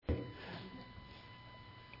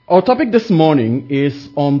Our topic this morning is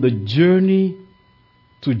on the journey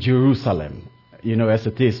to Jerusalem. As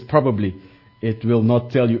it is, probably it will not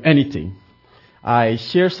tell you anything. I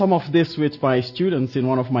shared some of this with my students in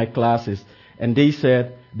one of my classes, and they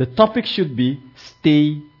said the topic should be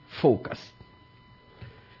stay focused.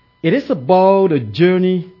 It is about a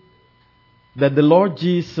journey that the Lord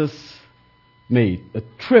Jesus made, a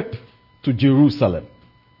trip to Jerusalem.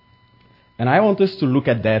 And I want us to look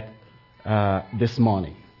at that this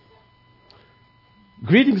morning.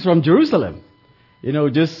 Greetings from Jerusalem.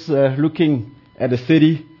 Just looking at the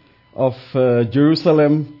city of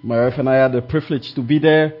Jerusalem. My wife and I had the privilege to be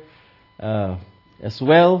there as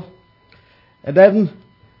well. And then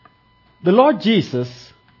the Lord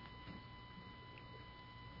Jesus,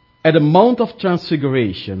 at the Mount of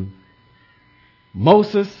Transfiguration,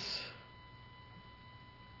 Moses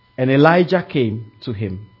and Elijah came to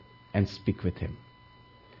him and speak with him.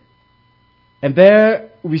 And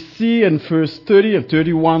there we see in verse 30 and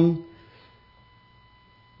 31,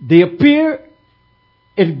 they appear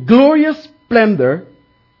in glorious splendor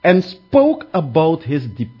and spoke about his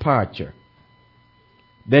departure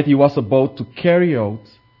that he was about to carry out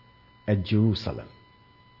at Jerusalem.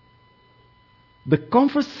 The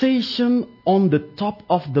conversation on the top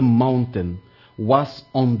of the mountain was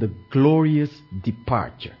on the glorious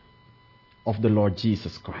departure of the Lord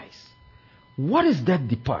Jesus Christ. What is that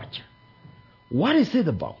departure? What is it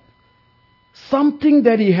about? Something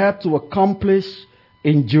that he had to accomplish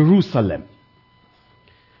in Jerusalem.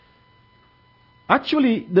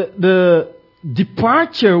 Actually, the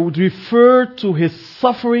departure would refer to his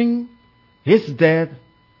suffering, his death,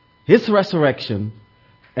 his resurrection,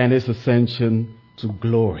 and his ascension to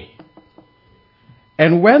glory.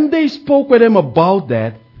 And when they spoke with him about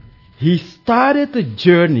that, he started the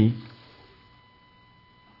journey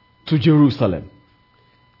to Jerusalem.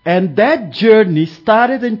 And that journey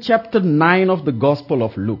started in chapter 9 of the Gospel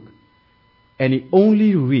of Luke. And he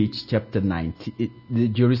only reached chapter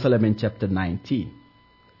 19, Jerusalem in chapter 19.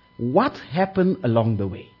 What happened along the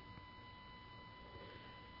way?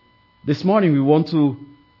 This morning we want to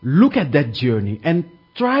look at that journey and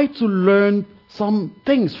try to learn some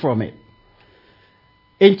things from it.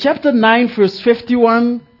 In chapter 9 verse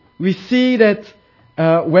 51, we see that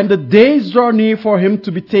when the days draw near for him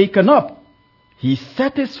to be taken up, he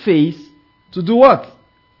set his face to do what?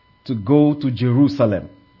 To go to Jerusalem.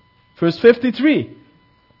 Verse 53.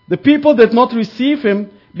 The people did not receive him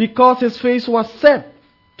because his face was set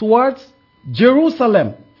towards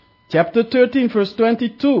Jerusalem. Chapter 13 verse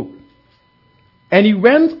 22. And he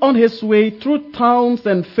went on his way through towns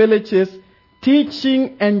and villages,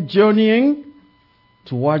 teaching and journeying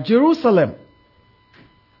toward Jerusalem.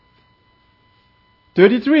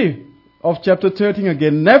 33 of chapter 13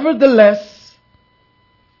 again. Nevertheless,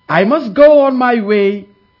 I must go on my way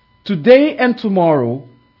today and tomorrow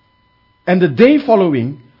and the day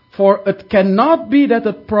following, for it cannot be that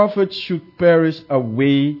a prophet should perish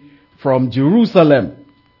away from Jerusalem.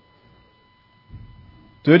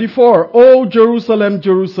 34. O Jerusalem,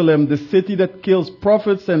 Jerusalem, the city that kills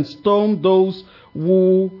prophets and stones those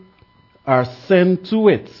who are sent to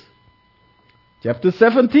it. Chapter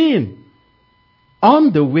 17.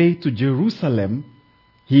 On the way to Jerusalem,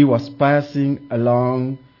 he was passing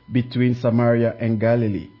along between Samaria and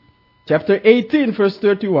Galilee. Chapter 18, verse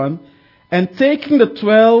 31. And taking the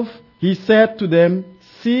 12, he said to them,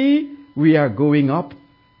 See, we are going up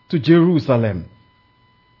to Jerusalem.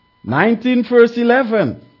 19, verse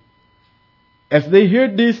 11. As they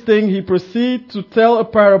heard these things, he proceeded to tell a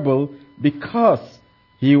parable because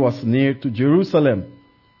he was near to Jerusalem.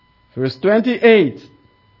 Verse 28.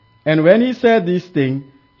 And when he said these things,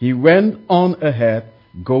 he went on ahead,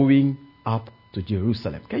 going up to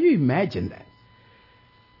Jerusalem. Can you imagine that?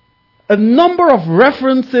 A number of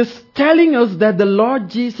references telling us that the Lord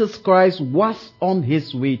Jesus Christ was on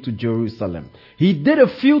his way to Jerusalem. He did a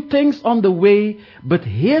few things on the way, but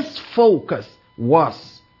his focus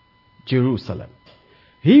was Jerusalem.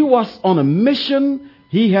 He was on a mission.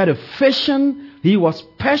 He had a vision. He was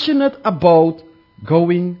passionate about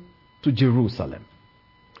going to Jerusalem.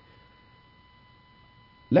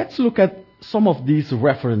 Let's look at some of these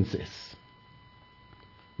references.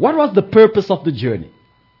 What was the purpose of the journey?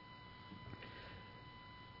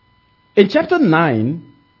 In chapter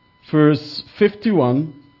 9, verse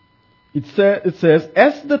 51, it says,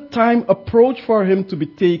 As the time approached for him to be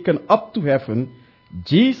taken up to heaven,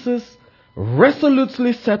 Jesus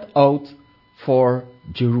resolutely set out for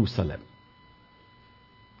Jerusalem.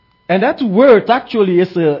 And that word actually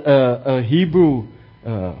is a Hebrew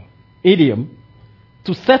idiom.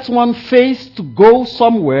 To set one's face to go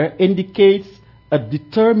somewhere indicates a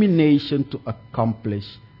determination to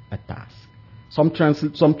accomplish a task. Some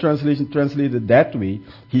translation translated that way.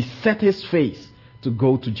 He set his face to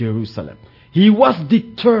go to Jerusalem. He was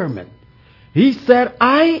determined. He said,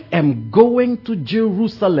 I am going to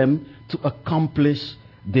Jerusalem to accomplish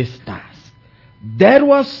this task. That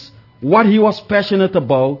was what he was passionate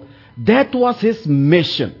about. That was his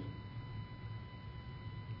mission.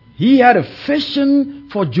 He had a vision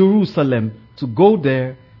for Jerusalem to go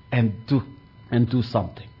there and do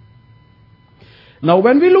something. Now,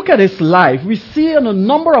 when we look at his life, we see on a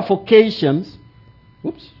number of occasions,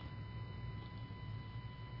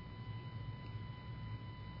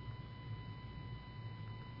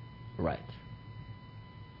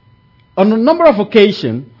 on a number of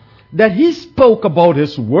occasions that he spoke about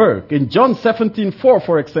his work. In John 17:4,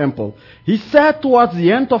 for example, he said towards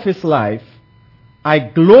the end of his life, I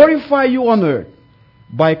glorify you on earth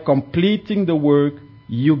by completing the work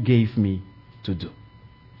you gave me to do.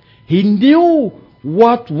 He knew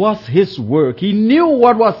what was his work. He knew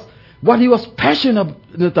what he was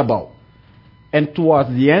passionate about. And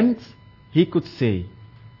towards the end, he could say,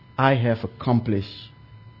 I have accomplished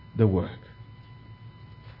the work.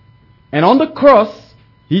 And on the cross,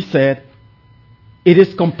 he said, it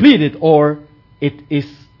is completed, or it is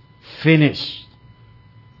finished.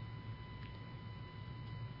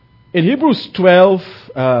 In Hebrews 12,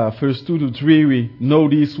 verse 2 to 3, we know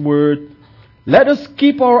these words. Let us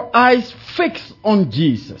keep our eyes fixed on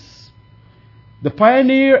Jesus, the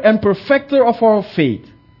pioneer and perfecter of our faith.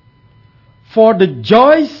 For the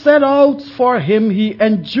joy set out for him, he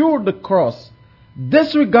endured the cross,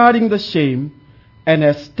 disregarding the shame, and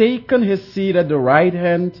has taken his seat at the right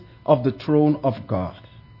hand of the throne of God.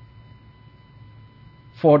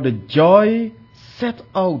 For the joy set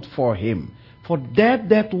out for him, for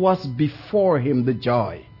that was before him, the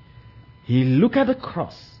joy. He looked at the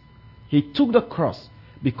cross. He took the cross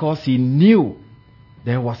because he knew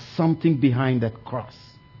there was something behind that cross.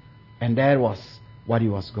 And that was what he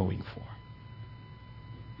was going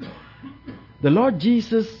for. The Lord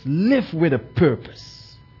Jesus lived with a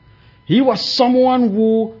purpose. He was someone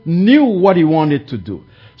who knew what he wanted to do.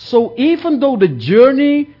 So even though the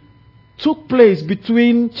journey took place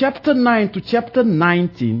between chapter 9 to chapter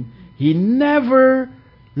 19, he never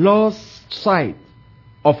lost sight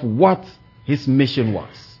of what his mission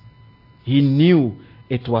was. He knew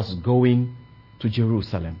it was going to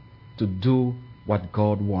Jerusalem to do what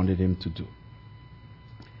God wanted him to do.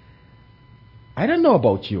 I don't know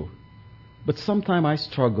about you, but sometimes I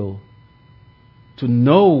struggle to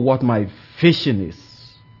know what my vision is,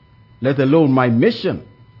 let alone my mission,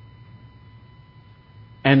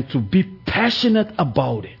 and to be passionate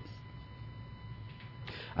about it.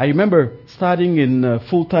 I remember starting in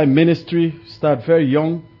full-time ministry, start very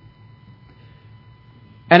young.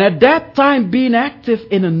 And at that time, being active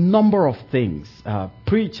in a number of things.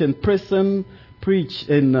 Preach in prison, preach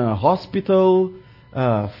in hospital,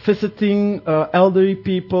 visiting elderly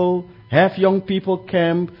people, have young people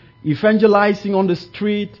camp, evangelizing on the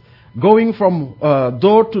street, going from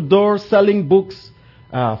door to door, selling books,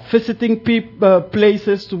 visiting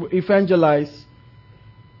places to evangelize.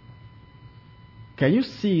 Can you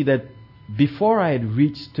see that before I had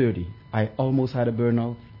reached 30, I almost had a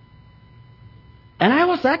burnout? And I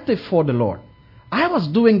was active for the Lord. I was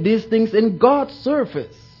doing these things in God's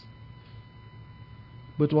service.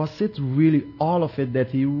 But was it really all of it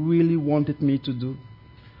that He really wanted me to do?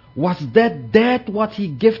 Was that what He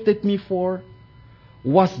gifted me for?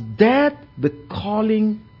 Was that the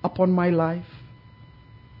calling upon my life?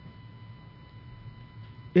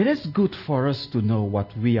 It is good for us to know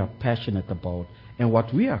what we are passionate about and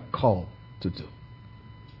what we are called to do.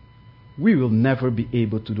 We will never be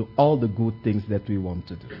able to do all the good things that we want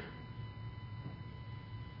to do.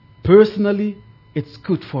 Personally, it's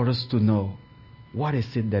good for us to know what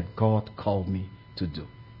is it that God called me to do.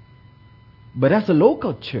 But as a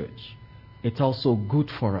local church, it's also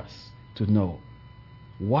good for us to know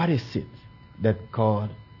what is it that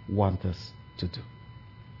God wants us to do.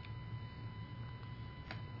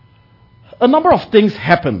 A number of things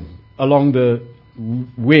happen along the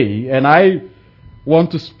way, and I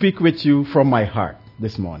want to speak with you from my heart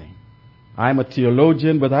this morning. I'm a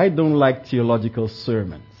theologian, but I don't like theological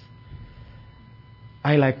sermons.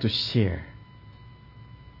 I like to share.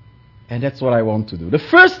 And that's what I want to do. The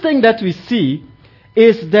first thing that we see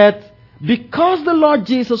is that because the Lord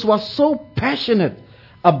Jesus was so passionate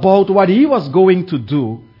about what He was going to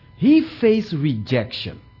do, He faced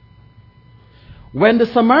rejection. When the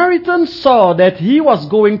Samaritans saw that He was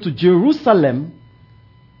going to Jerusalem,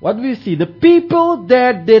 what do we see? The people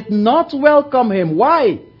there did not welcome Him.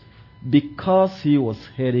 Why? Because He was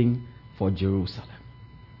heading for Jerusalem.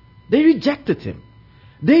 They rejected Him.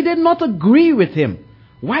 They did not agree with him.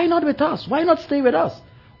 Why not with us? Why not stay with us?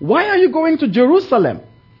 Why are you going to Jerusalem?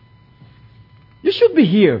 You should be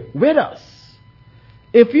here with us.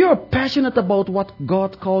 If you're passionate about what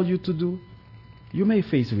God called you to do, you may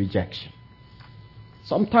face rejection.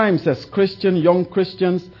 Sometimes as young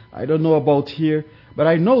Christians, I don't know about here, but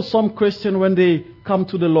I know some Christians, when they come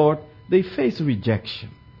to the Lord, they face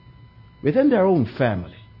rejection within their own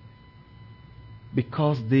family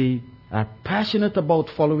because they are passionate about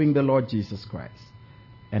following the Lord Jesus Christ.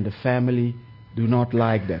 And the family do not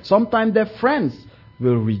like that. Sometimes their friends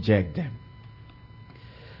will reject them.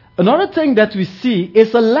 Another thing that we see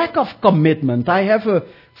is a lack of commitment. I have a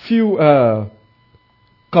few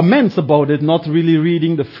comments about it, not really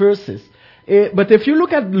reading the verses. But if you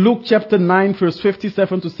look at Luke chapter 9, verse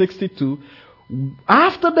 57 to 62,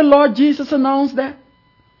 after the Lord Jesus announced that,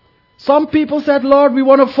 some people said, Lord, we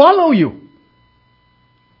want to follow you.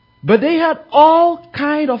 But they had all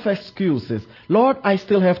kind of excuses. Lord, I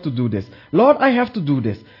still have to do this. Lord, I have to do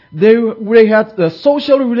this. They had the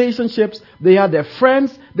social relationships. They had their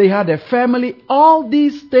friends. They had their family. All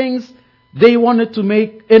these things they wanted to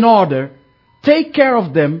make in order, take care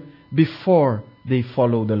of them before they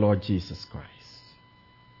follow the Lord Jesus Christ.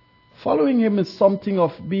 Following Him is something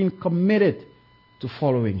of being committed to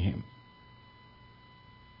following Him.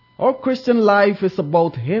 Our Christian life is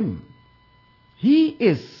about Him. He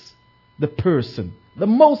is the person, the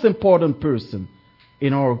most important person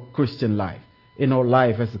in our Christian life, in our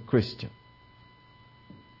life as a Christian.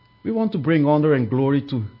 We want to bring honor and glory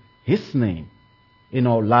to His name in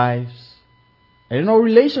our lives and in our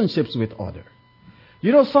relationships with others.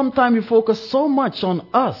 You know, sometimes we focus so much on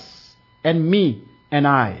us and me and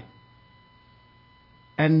I,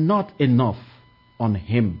 and not enough on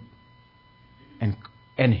Him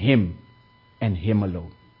and Him and Him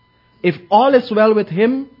alone. If all is well with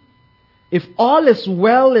Him, if all is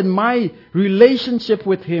well in my relationship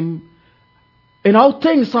with Him, and how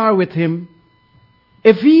things are with Him,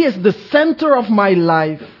 if He is the center of my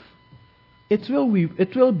life, it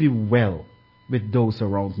will be well with those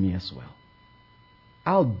around me as well.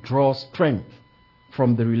 I'll draw strength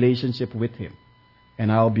from the relationship with Him,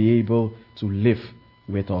 and I'll be able to live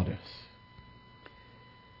with others.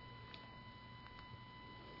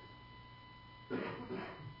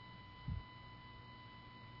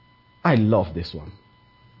 I love this one.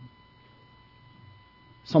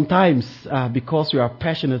 Sometimes, because we are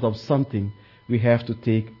passionate of something, we have to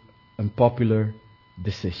take unpopular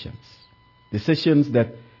decisions. Decisions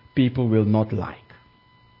that people will not like.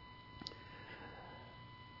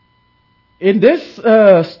 In this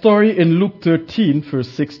story in Luke 13, verse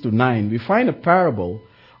 6 to 9, we find a parable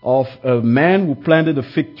of a man who planted a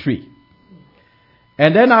fig tree.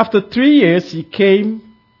 And then after 3 years, he came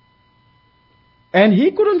and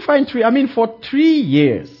he couldn't find tree. For 3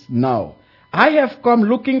 years now, I have come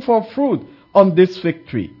looking for fruit on this fig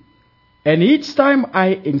tree. And each time I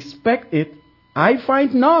inspect it, I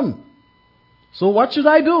find none. So what should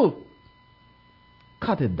I do?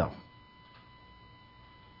 Cut it down.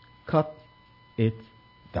 Cut it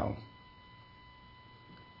down.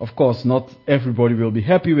 Of course, not everybody will be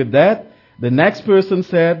happy with that. The next person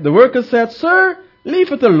said, the worker said, Sir,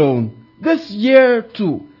 leave it alone this year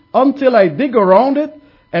too, until I dig around it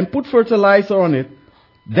and put fertilizer on it.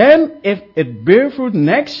 Then if it bear fruit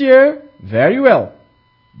next year, very well.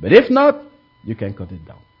 But if not, you can cut it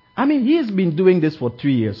down. He has been doing this for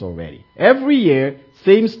 3 years already. Every year,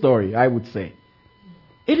 same story, I would say.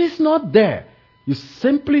 It is not there. You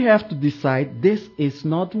simply have to decide this is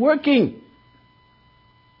not working.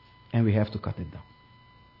 And we have to cut it down.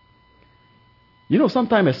 You know,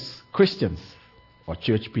 sometimes as Christians or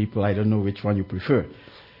church people, I don't know which one you prefer,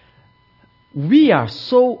 we are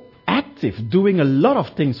so active doing a lot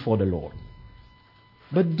of things for the Lord.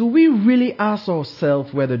 But do we really ask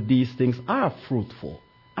ourselves whether these things are fruitful?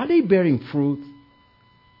 Are they bearing fruit?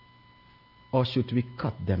 Or should we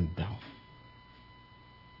cut them down?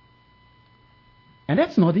 And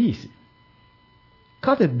that's not easy.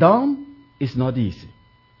 Cut it down is not easy.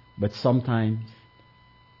 But sometimes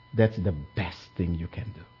that's the best thing you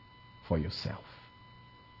can do for yourself.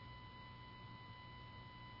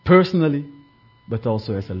 Personally, but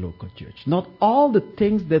also as a local church. Not all the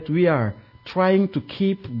things that we are trying to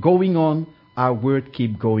keep going on are worth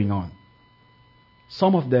keep going on.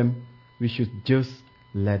 Some of them, we should just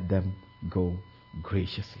let them go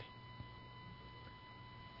graciously.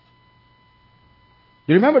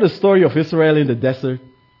 You remember the story of Israel in the desert?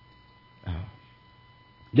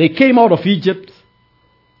 They came out of Egypt,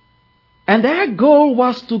 and their goal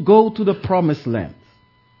was to go to the promised land.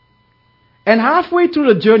 And halfway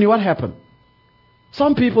through the journey, what happened?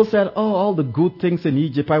 Some people said, oh, all the good things in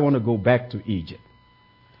Egypt, I want to go back to Egypt.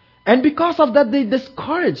 And because of that, they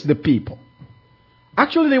discouraged the people.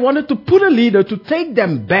 Actually, they wanted to put a leader to take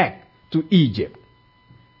them back to Egypt,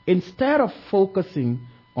 instead of focusing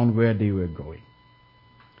on where they were going.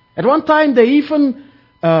 At one time, they even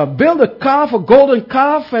built a calf, a golden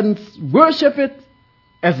calf, and worship it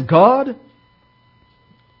as God.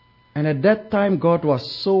 And at that time, God was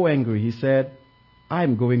so angry. He said,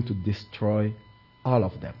 I'm going to destroy all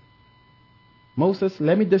of them. Moses,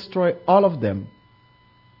 let me destroy all of them,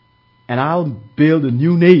 and I'll build a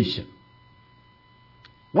new nation.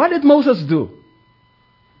 What did Moses do?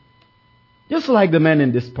 Just like the man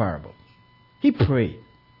in this parable. He prayed.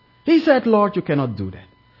 He said, Lord, you cannot do that.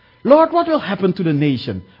 Lord, what will happen to the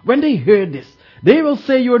nation when they hear this? They will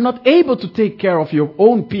say you are not able to take care of your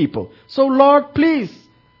own people. So Lord, please,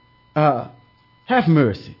 have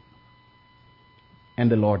mercy.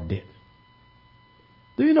 And the Lord did.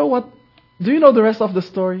 Do you know the rest of the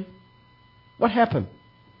story? What happened?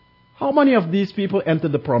 How many of these people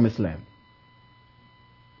entered the promised land?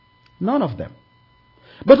 None of them.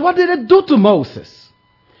 But what did it do to Moses?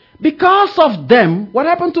 Because of them, what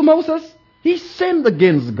happened to Moses? He sinned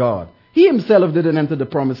against God. He himself didn't enter the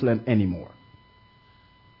promised land anymore.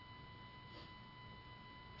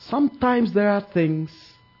 Sometimes there are things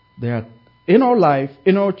that in our life,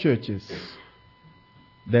 in our churches,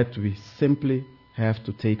 that we simply have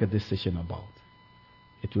to take a decision about.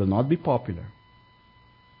 It will not be popular,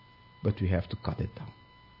 but we have to cut it down.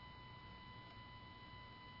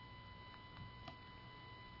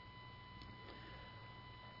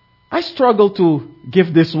 I struggle to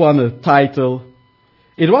give this one a title.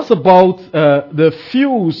 It was about the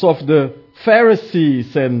views of the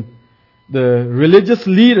Pharisees and the religious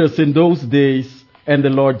leaders in those days and the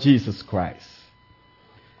Lord Jesus Christ.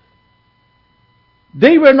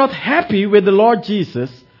 They were not happy with the Lord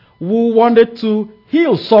Jesus, who wanted to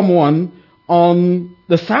heal someone on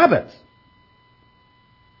the Sabbath.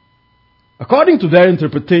 According to their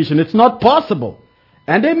interpretation, it's not possible.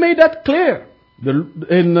 And they made that clear.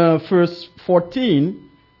 In verse 13,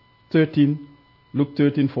 Luke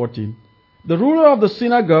 13:14, the ruler of the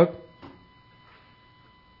synagogue,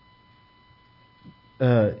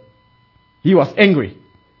 he was angry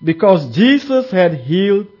because Jesus had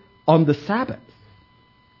healed on the Sabbath.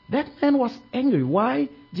 That man was angry. Why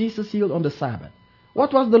Jesus healed on the Sabbath?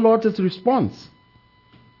 What was the Lord's response?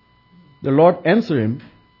 The Lord answered him,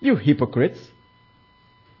 you hypocrites.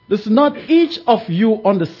 Does not each of you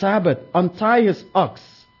on the Sabbath untie his ox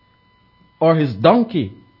or his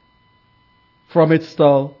donkey from its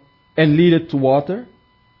stall and lead it to water?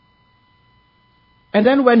 And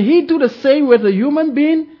then when he do the same with a human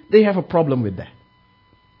being, they have a problem with that.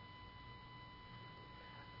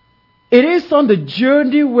 It is on the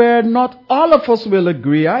journey where not all of us will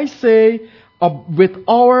agree. I say with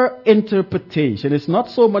our interpretation. It's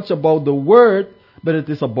not so much about the word, but it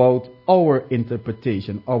is about our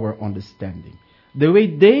interpretation, our understanding. The way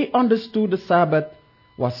they understood the Sabbath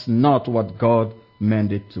was not what God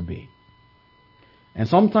meant it to be. And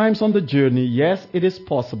sometimes on the journey, yes, it is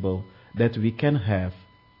possible that we can have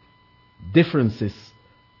differences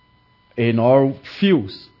in our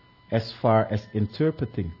views as far as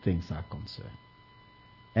interpreting things are concerned.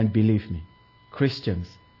 And believe me, Christians,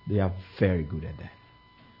 they are very good at that.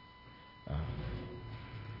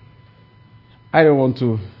 I don't want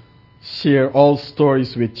to share all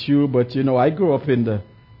stories with you, but I grew up in the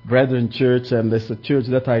Brethren Church, and it's a church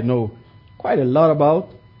that I know quite a lot about.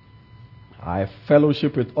 I have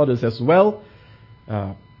fellowship with others as well.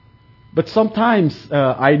 But sometimes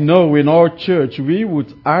I know in our church we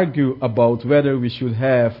would argue about whether we should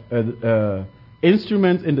have an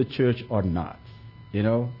instrument in the church or not.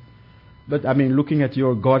 But I mean, looking at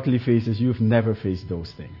your godly faces, you've never faced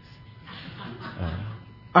those things.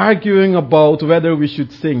 Arguing about whether we should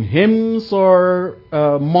sing hymns or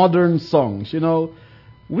modern songs.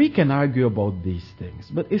 We can argue about these things.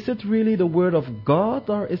 But is it really the Word of God,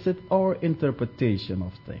 or is it our interpretation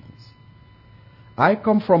of things? I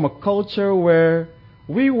come from a culture where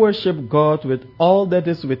we worship God with all that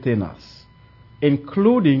is within us,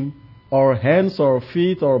 including our hands, our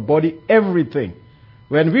feet, our body, everything.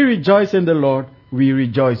 When we rejoice in the Lord, we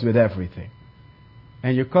rejoice with everything.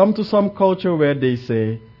 And you come to some culture where they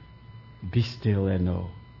say, be still and know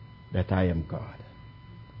that I am God.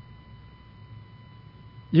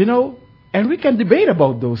 And we can debate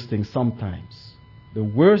about those things sometimes. The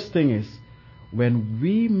worst thing is when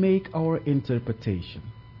we make our interpretation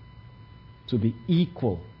to be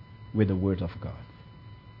equal with the Word of God.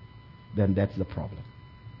 Then that's the problem.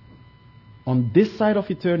 On this side of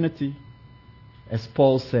eternity, as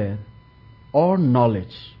Paul said, our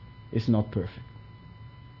knowledge is not perfect.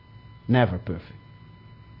 Never perfect.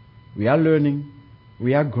 We are learning,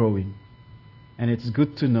 we are growing, and it's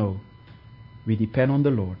good to know we depend on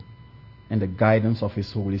the Lord and the guidance of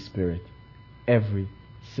His Holy Spirit every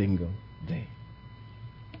single day.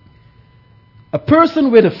 A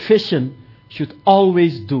person with a vision should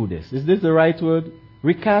always do this. Is this the right word?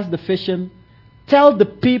 Recast the vision. Tell the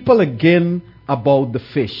people again about the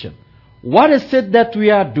vision. What is it that we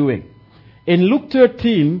are doing? In Luke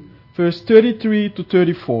 13, verse 33 to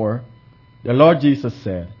 34, the Lord Jesus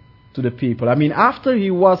said to the people, after He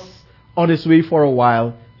was on His way for a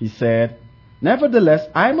while, He said, "Nevertheless,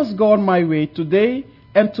 I must go on my way today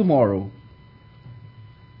and tomorrow,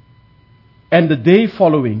 and the day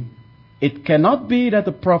following. It cannot be that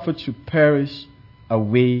the prophet should perish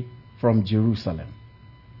away from Jerusalem."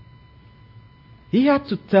 He had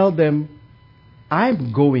to tell them,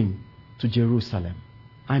 I'm going to Jerusalem.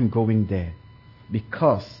 I'm going there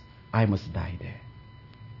because I must die there.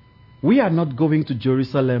 We are not going to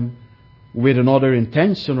Jerusalem with another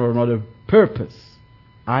intention or another purpose.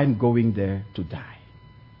 I'm going there to die.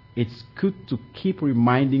 It's good to keep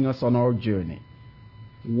reminding us on our journey.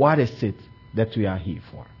 What is it that we are here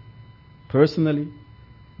for? Personally,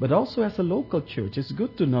 but also as a local church, it's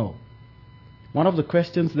good to know. One of the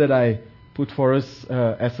questions that I put for us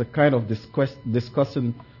as a kind of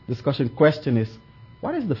discussion question is,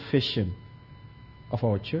 what is the vision of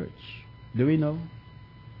our church? Do we know?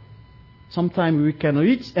 Sometimes we can,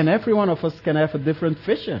 each and every one of us can have a different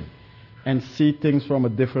vision and see things from a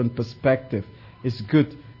different perspective. It's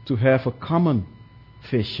good to have a common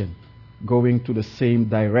vision going to the same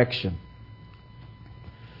direction.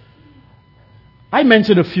 I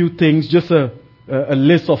mentioned a few things, just a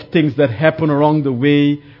list of things that happen along the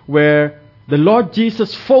way where the Lord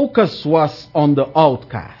Jesus' focus was on the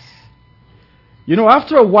outcast.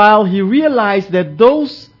 After a while, He realized that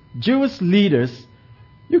those Jewish leaders,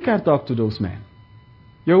 you can't talk to those men.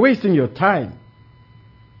 You're wasting your time.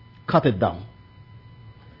 Cut it down.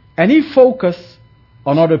 And He focused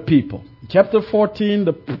on other people. In chapter 14,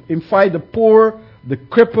 invite the poor, the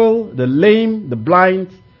crippled, the lame, the blind.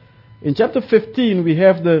 In chapter 15, we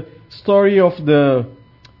have the story of the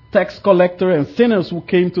tax collector and sinners who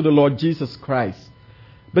came to the Lord Jesus Christ.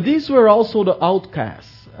 But these were also the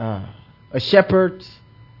outcasts. A shepherd,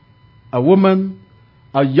 a woman,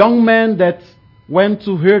 a young man that went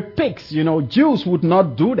to herd pigs. Jews would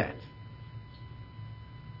not do that.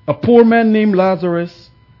 A poor man named Lazarus,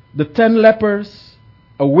 the 10 lepers,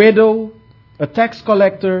 a widow, a tax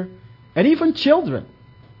collector, and even children.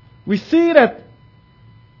 We see that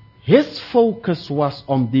His focus was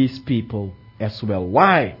on these people as well.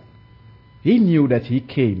 Why? He knew that He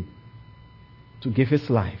came to give His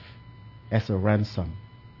life as a ransom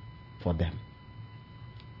for them.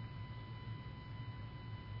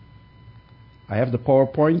 I have the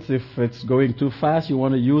PowerPoints. If it's going too fast, you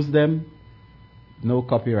want to use them, no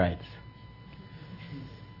copyright.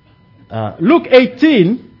 Luke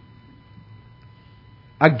 18,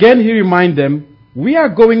 again He reminded them, we are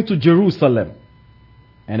going to Jerusalem.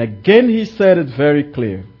 And again He said it very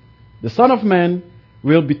clear. The Son of Man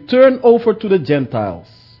will be turned over to the Gentiles.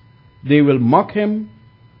 They will mock Him,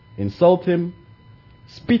 insult Him,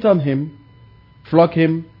 spit on Him, flog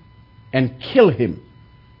Him, and kill Him.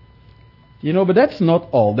 But that's not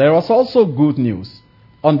all. There was also good news.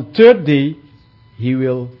 On the third day, He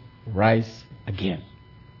will rise again.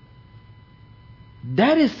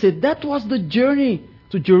 That is it. That was the journey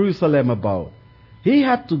to Jerusalem about. He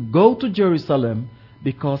had to go to Jerusalem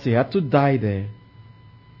because He had to die there.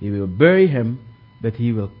 He will bury Him, but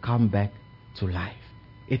He will come back to life.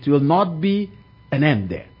 It will not be an end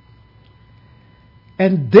there.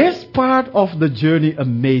 And this part of the journey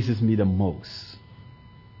amazes me the most.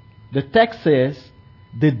 The text says,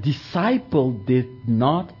 the disciple did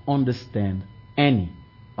not understand any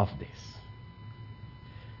of this.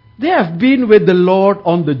 They have been with the Lord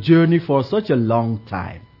on the journey for such a long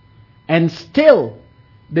time. And still,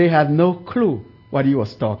 they had no clue what He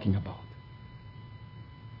was talking about.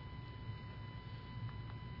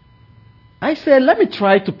 I said, let me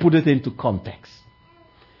try to put it into context.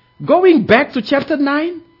 Going back to chapter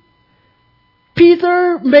 9,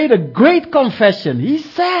 Peter made a great confession. He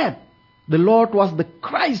said the Lord was the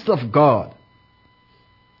Christ of God.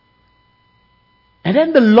 And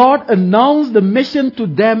then the Lord announced the mission to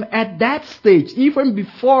them at that stage, even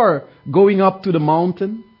before going up to the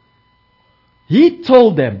mountain. He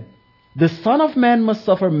told them, the Son of Man must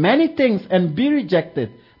suffer many things and be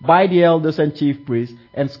rejected by the elders and chief priests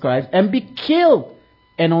and scribes and be killed,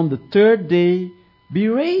 and on the third day be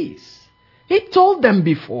raised. He told them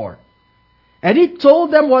before. And he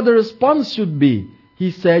told them what the response should be.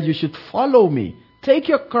 He said, you should follow me. Take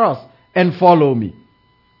your cross and follow me.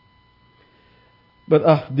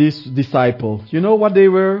 But these disciples, you know what they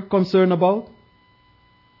were concerned about?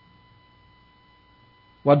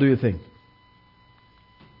 What do you think?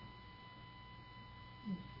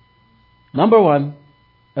 Number one,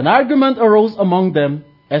 an argument arose among them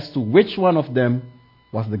as to which one of them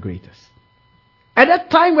was the greatest. At that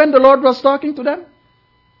time when the Lord was talking to them,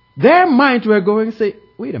 their minds were going to say,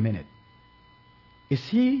 wait a minute. Is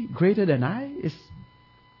he greater than I? Is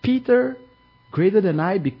Peter greater than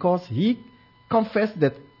I because he confessed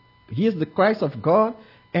that he is the Christ of God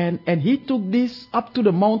and he took this up to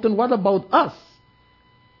the mountain? What about us?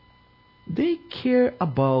 They care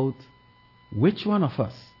about which one of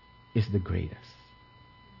us is the greatest.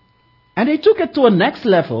 And they took it to a next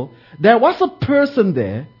level. There was a person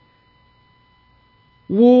there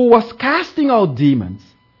who was casting out demons.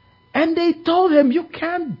 And they told him, you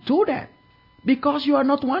can't do that because you are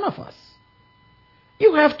not one of us.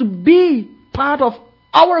 You have to be part of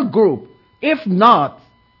our group. If not,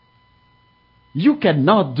 you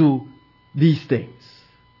cannot do these things.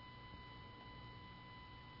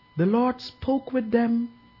 The Lord spoke with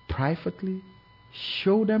them privately,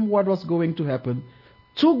 showed them what was going to happen,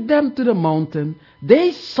 took them to the mountain.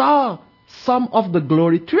 They saw some of the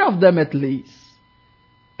glory, 3 of them at least,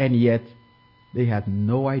 and yet they had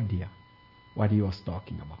no idea what he was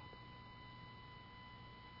talking about.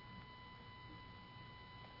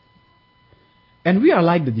 And we are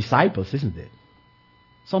like the disciples, isn't it?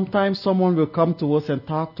 Sometimes someone will come to us and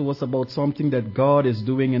talk to us about something that God is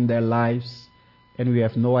doing in their lives, and we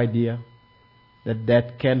have no idea that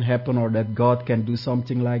that can happen or that God can do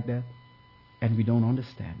something like that, and we don't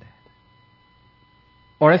understand that.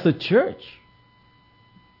 Or as a church,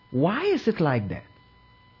 why is it like that?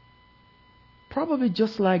 Probably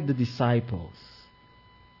just like the disciples.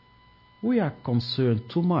 We are concerned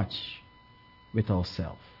too much with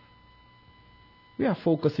ourselves. We are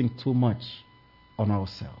focusing too much on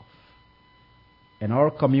ourselves. And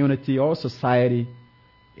our community, our society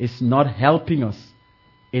is not helping us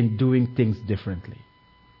in doing things differently.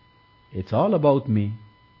 It's all about me.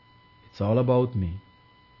 It's all about me.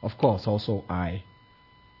 Of course, also I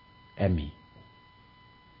and me.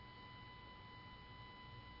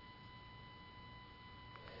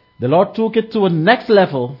 The Lord took it to a next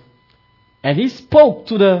level and he spoke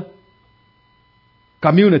to the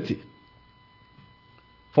community.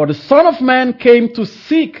 For the Son of Man came to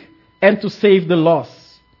seek and to save the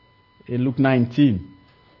lost. In Luke 19.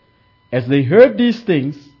 As they heard these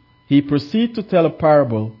things, he proceeded to tell a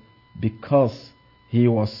parable because he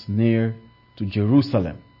was near to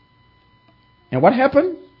Jerusalem. And what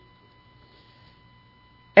happened?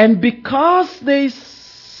 And because they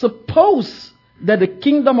supposed that the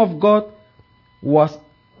kingdom of God was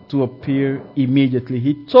to appear immediately.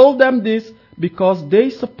 He told them this because they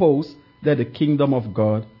supposed that the kingdom of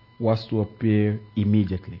God was to appear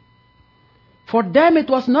immediately. For them it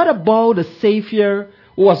was not about a Savior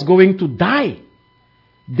who was going to die.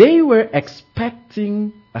 They were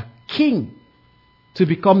expecting a king to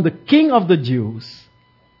become the king of the Jews.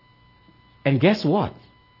 And guess what?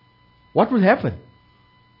 What would happen?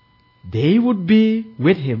 They would be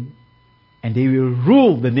with him and they will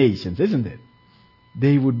rule the nations, isn't it?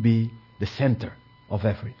 They would be the center of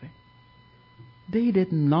everything. They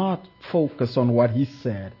did not focus on what he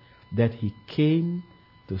said, that he came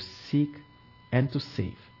to seek and to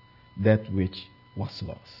save that which was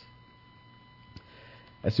lost.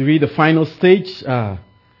 As we read the final stage,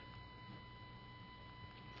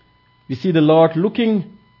 we see the Lord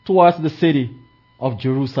looking towards the city of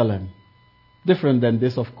Jerusalem. Different than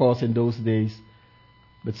this, of course, in those days,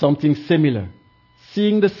 but something similar.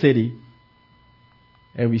 Seeing the city,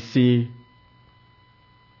 and we see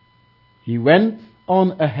he went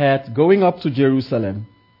on ahead, going up to Jerusalem.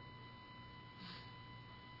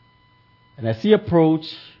 And as he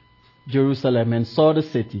approached Jerusalem and saw the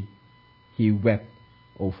city, he wept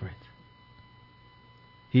over it.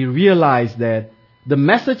 He realized that the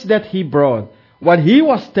message that he brought, what he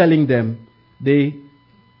was telling them, they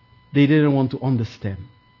didn't want to understand.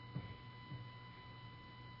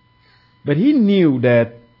 But he knew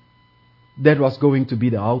that that was going to be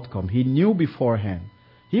the outcome. He knew beforehand.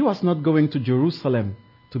 He was not going to Jerusalem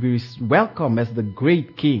to be welcomed as the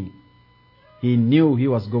great king. He knew he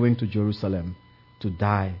was going to Jerusalem to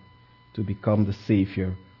die, to become the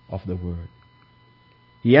Savior of the world.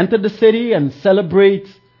 He entered the city and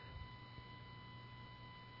celebrated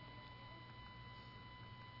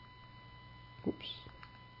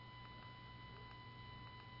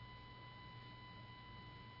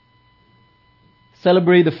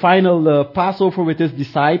celebrate the final Passover with his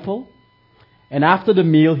disciple. And after the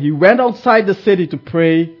meal, he went outside the city to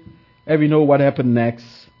pray. And we know what happened next.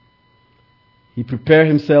 He prepared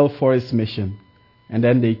himself for his mission. And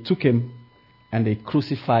then they took him and they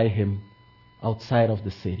crucified him outside of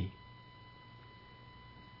the city.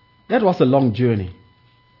 That was a long journey.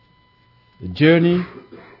 The journey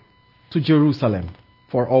to Jerusalem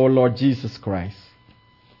for our Lord Jesus Christ.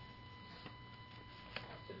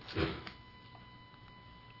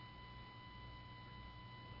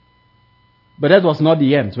 But that was not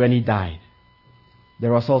the end when he died.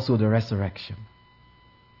 There was also the resurrection.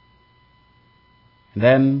 And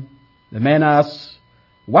then the man asked,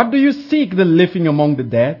 "What do you seek the living among the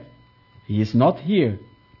dead? He is not here,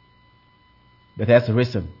 but has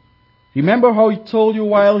risen. Remember how he told you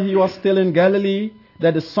while he was still in Galilee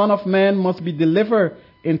that the Son of Man must be delivered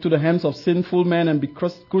into the hands of sinful men and be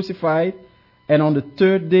crucified, and on the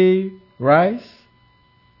third day rise?"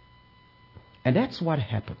 And that's what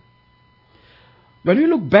happened. When we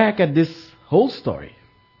look back at this whole story,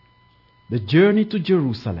 the journey to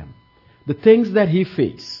Jerusalem, the things that he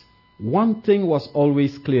faced, one thing was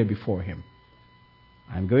always clear before him.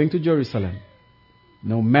 I'm going to Jerusalem.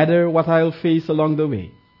 No matter what I'll face along the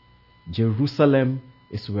way, Jerusalem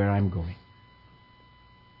is where I'm going.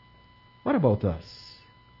 What about us?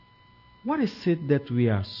 What is it that we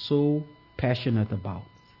are so passionate about?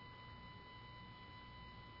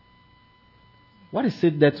 What is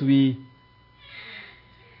it that we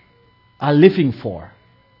are living for,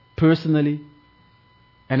 personally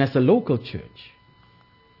and as a local church?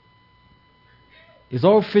 Is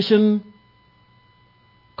our vision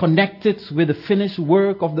connected with the finished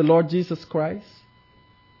work of the Lord Jesus Christ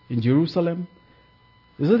in Jerusalem?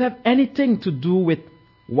 Does it have anything to do with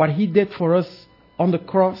what he did for us on the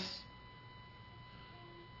cross?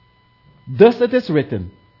 Thus it is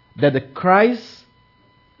written that the Christ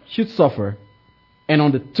should suffer and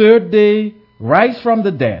on the third day rise from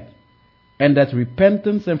the dead, and that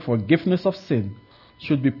repentance and forgiveness of sin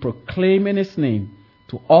should be proclaimed in his name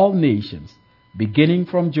to all nations, beginning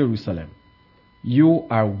from Jerusalem. You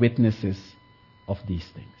are witnesses of these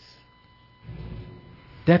things.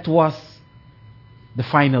 That was the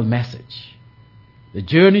final message. The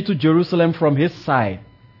journey to Jerusalem from his side.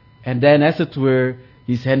 And then, as it were,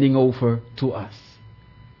 he's handing over to us.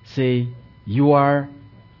 Say, you are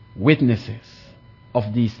witnesses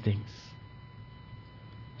of these things.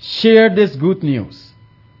 Share this good news.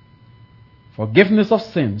 Forgiveness of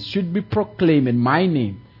sins should be proclaimed in my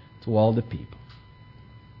name to all the people.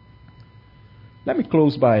 Let me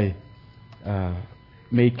close by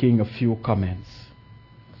making a few comments.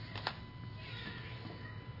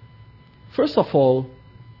 First of all,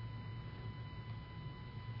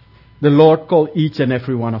 the Lord called each and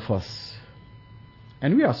every one of us.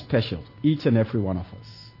 And we are special, each and every one of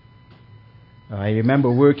us. I remember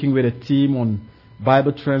working with a team on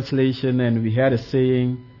Bible translation, and we had a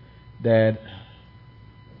saying that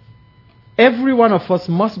every one of us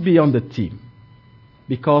must be on the team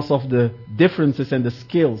because of the differences and the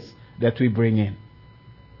skills that we bring in.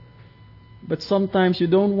 But sometimes you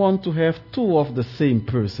don't want to have two of the same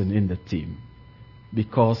person in the team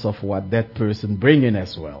because of what that person brings in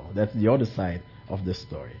as well. That's the other side of the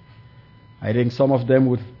story. I think some of them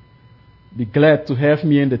would be glad to have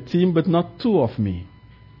me in the team, but not two of me.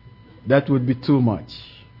 That would be too much.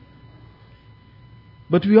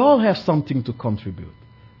 But we all have something to contribute.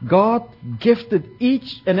 God gifted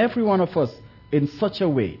each and every one of us in such a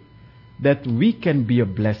way that we can be a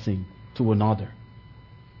blessing to another.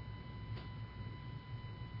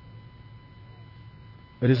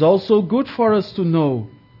 It is also good for us to know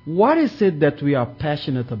what is it that we are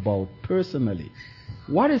passionate about personally.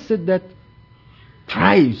 What is it that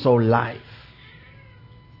drives our life?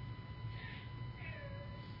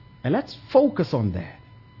 And let's focus on that.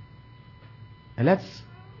 And let's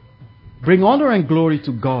bring honor and glory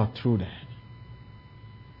to God through that.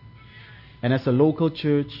 And as a local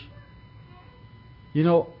church, you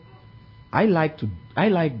know, I like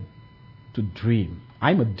to dream.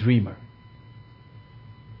 I'm a dreamer.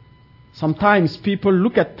 Sometimes people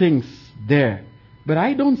look at things there, but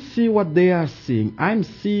I don't see what they are seeing. I'm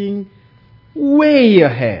seeing way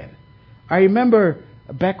ahead. I remember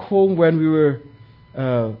back home when we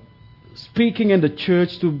were speaking in the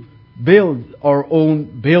church to build our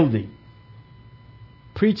own building.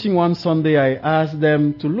 Preaching one Sunday, I asked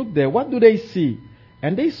them to look there. What do they see?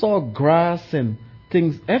 And they saw grass and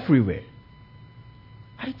things everywhere.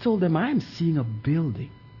 I told them, I'm seeing a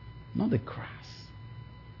building, not a grass.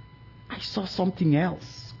 I saw something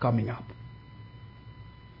else coming up.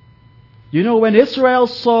 You know, when Israel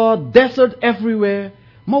saw desert everywhere,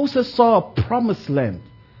 Moses saw a promised land,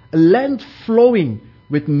 a land flowing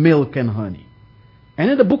with milk and honey. And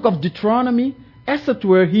in the book of Deuteronomy, as it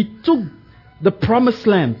were, he took the promised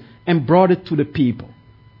land and brought it to the people.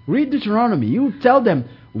 Read Deuteronomy. You tell them,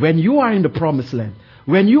 when you are in the promised land,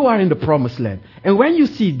 when you are in the promised land, and when you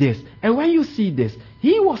see this, and when you see this.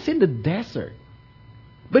 He was in the desert.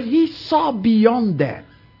 But he saw beyond that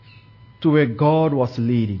to where God was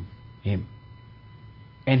leading him.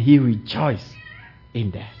 And he rejoiced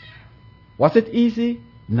in that. Was it easy?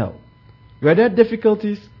 No. Were there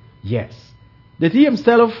difficulties? Yes. Did he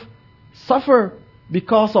himself suffer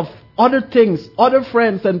because of other things, other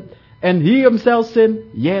friends, and he himself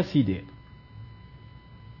sinned? Yes, he did.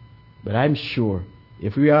 But I'm sure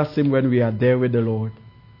if we ask him when we are there with the Lord,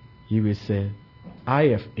 he will say, I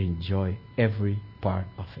have enjoyed every part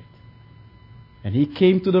of it. And he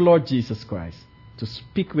came to the Lord Jesus Christ to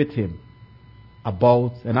speak with him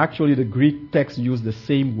about, and actually the Greek text used the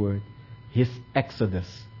same word, his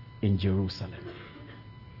exodus in Jerusalem.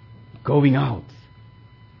 Going out.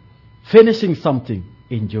 Finishing something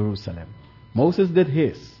in Jerusalem. Moses did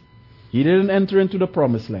his. He didn't enter into the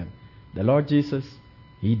promised land. The Lord Jesus,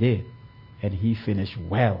 he did. And he finished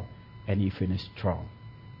well. And he finished strong.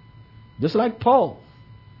 Just like Paul.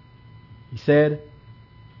 He said,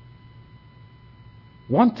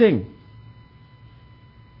 one thing,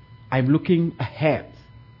 I'm looking ahead,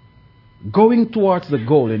 going towards the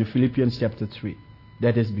goal in Philippians chapter 3,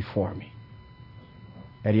 that is before me.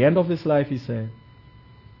 At the end of his life, he said,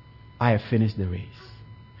 I have finished the race.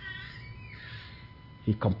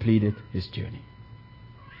 He completed his journey.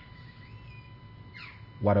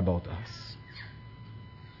 What about us?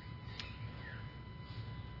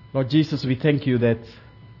 Lord Jesus, we thank you that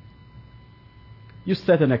you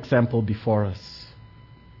set an example before us.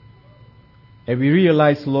 And we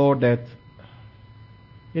realize, Lord, that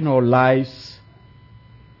in our lives,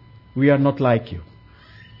 we are not like you.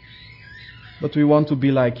 But we want to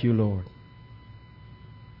be like you, Lord.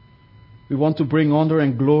 We want to bring honor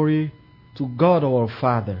and glory to God our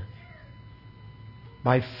Father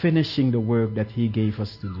by finishing the work that He gave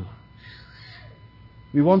us to do.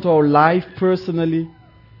 We want our life personally,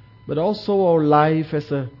 but also our life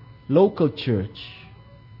as a local church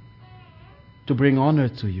to bring honor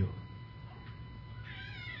to you.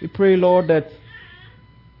 We pray, Lord, that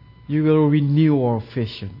you will renew our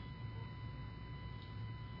vision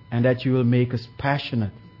and that you will make us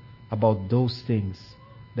passionate about those things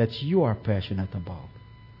that you are passionate about.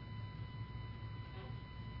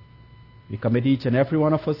 We commit each and every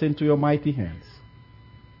one of us into your mighty hands.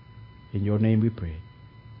 In your name we pray.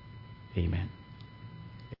 Amen.